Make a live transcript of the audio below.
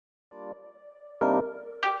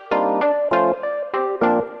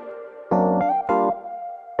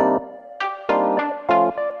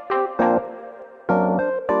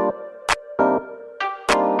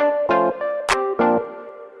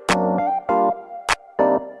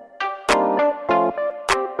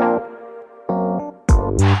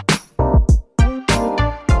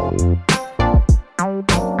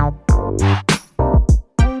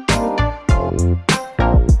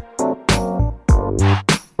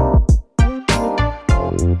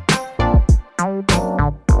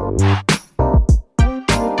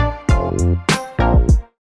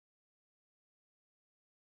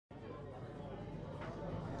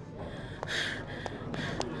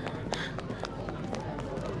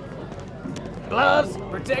Gloves!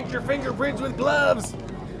 Protect your fingerprints with gloves!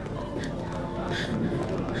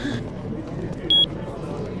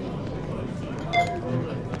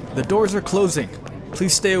 The doors are closing.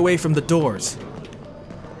 Please stay away from the doors.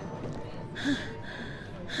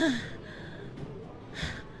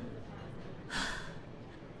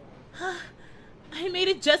 I made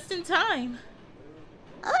it just in time.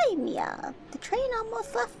 Ay, Mia, the train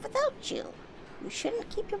almost left without you. You shouldn't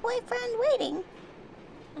keep your boyfriend waiting.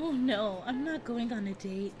 Oh no, I'm not going on a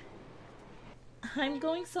date. I'm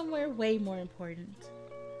going somewhere way more important.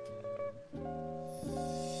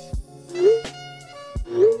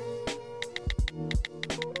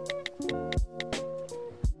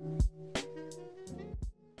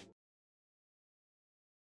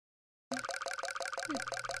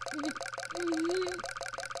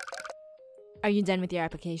 Are you done with your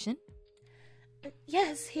application?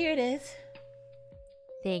 Yes, here it is.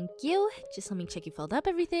 Thank you. Just let me check you filled up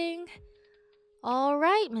everything.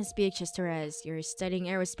 Alright, Miss Bea Torrez. You're studying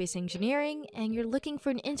aerospace engineering and you're looking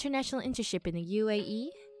for an international internship in the UAE?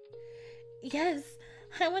 Yes,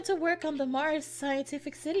 I went to work on the Mars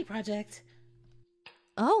Scientific City project.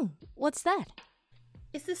 Oh, what's that?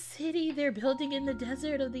 It's a city they're building in the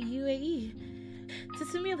desert of the UAE to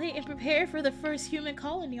simulate and prepare for the first human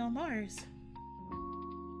colony on Mars.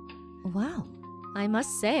 Wow, I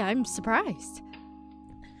must say I'm surprised.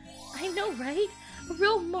 I know, right? A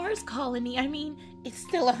real Mars colony. I mean, it's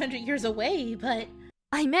still 100 years away, but...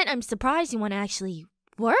 I meant I'm surprised you want to actually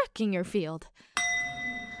work in your field.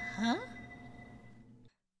 Huh?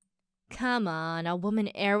 Come on, a woman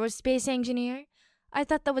aerospace engineer? I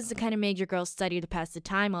thought that was the kind of major girls study to pass the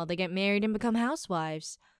time while they get married and become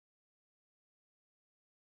housewives.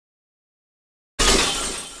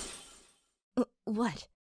 What?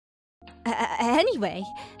 Anyway,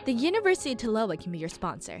 the University of Torro can be your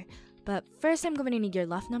sponsor. But first I'm going to need your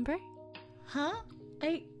Luff number. Huh?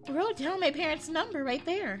 I wrote down my parents' number right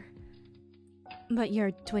there. But you're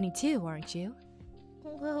 22, aren't you?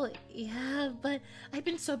 Well, yeah, but I've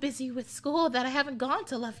been so busy with school that I haven't gone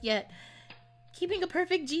to Luff yet. Keeping a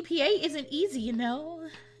perfect GPA isn't easy, you know?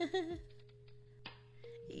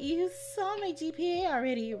 You saw my GPA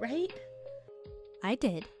already, right? I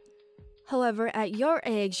did. However, at your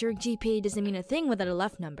age, your GPA doesn't mean a thing without a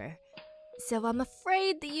Luff number. So I'm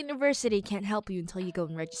afraid the university can't help you until you go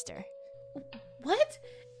and register. What?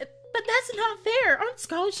 But that's not fair. Aren't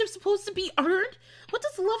scholarships supposed to be earned? What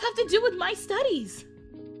does Luff have to do with my studies?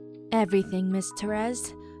 Everything, Miss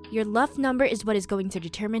Torrez. Your Luff number is what is going to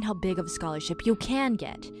determine how big of a scholarship you can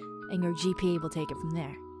get, and your GPA will take it from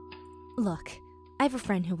there. Look, I have a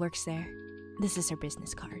friend who works there. This is her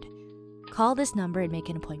business card. Call this number and make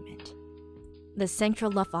an appointment. The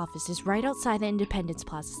Central Luff office is right outside the Independence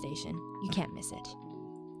Plaza station. You can't miss it.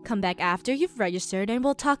 Come back after you've registered and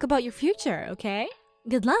we'll talk about your future, okay?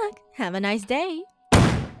 Good luck. Have a nice day.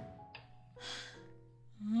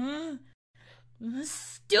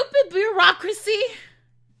 Stupid bureaucracy!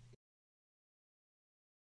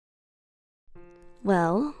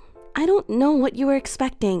 Well, I don't know what you were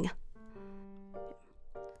expecting.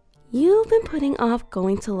 You've been putting off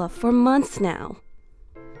going to Luff for months now.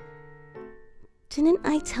 Didn't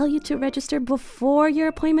I tell you to register before your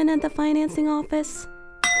appointment at the financing office?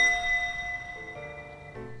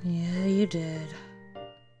 Yeah, you did.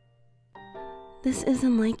 This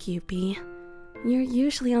isn't like you, Bea. You're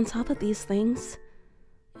usually on top of these things.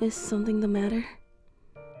 Is something the matter?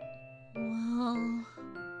 Well...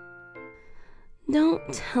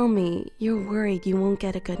 Don't tell me you're worried you won't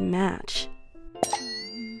get a good match.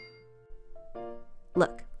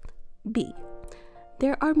 Look, Bea,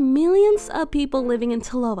 there are millions of people living in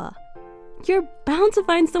Torro. You're bound to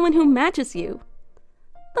find someone who matches you.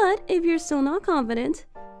 But if you're still not confident,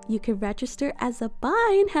 you could register as a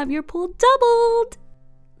bi and have your pool doubled.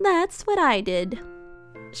 That's what I did.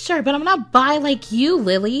 Sure, but I'm not bi like you,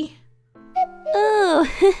 Lilly. Oh,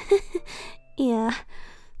 yeah.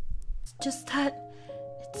 It's just that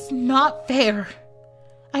it's not fair.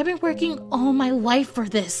 I've been working all my life for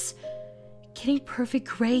this. Getting perfect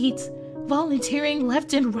grades, volunteering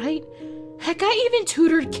left and right. Heck, I even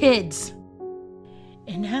tutored kids.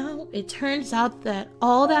 And now it turns out that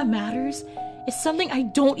all that matters is something I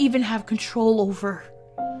don't even have control over.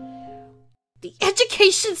 The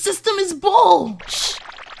education system is bull! Shh!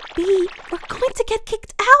 Bea, we're going to get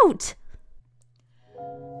kicked out!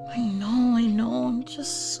 I know, I'm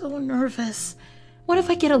just so nervous. What if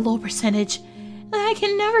I get a low percentage? Then I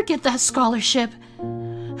can never get that scholarship.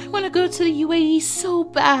 I want to go to the UAE so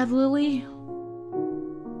bad, Lilly.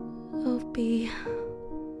 Oh, Bea.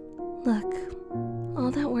 Look,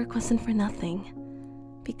 all that work wasn't for nothing.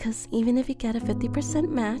 Because even if you get a 50%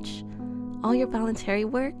 match, all your voluntary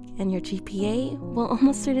work and your GPA will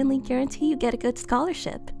almost certainly guarantee you get a good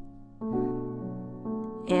scholarship.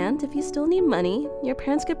 And if you still need money, your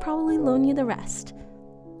parents could probably loan you the rest.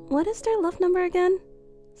 What is their Luff number again?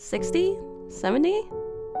 60? 70?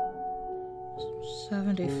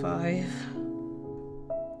 75.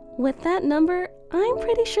 With that number, I'm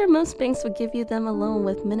pretty sure most banks would give you them a loan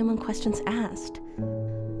with minimum questions asked.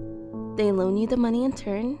 They loan you the money in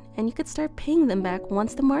turn, and you could start paying them back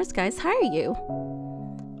once the Mars guys hire you.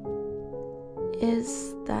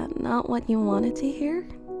 Is that not what you wanted to hear?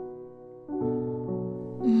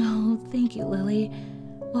 No, thank you, Lilly.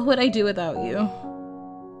 What would I do without you?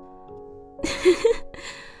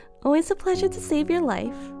 Always a pleasure to save your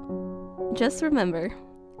life. Just remember,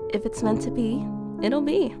 if it's meant to be, it'll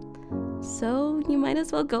be. So you might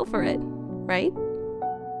as well go for it, right?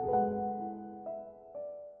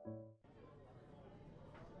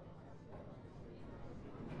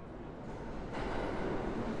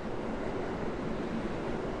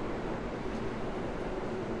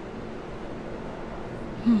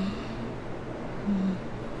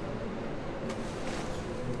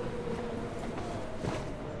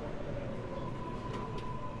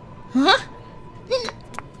 Huh?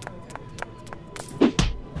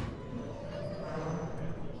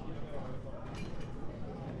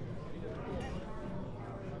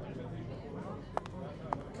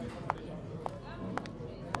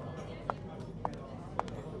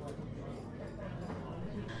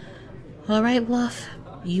 All right, Luff,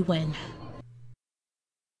 you win.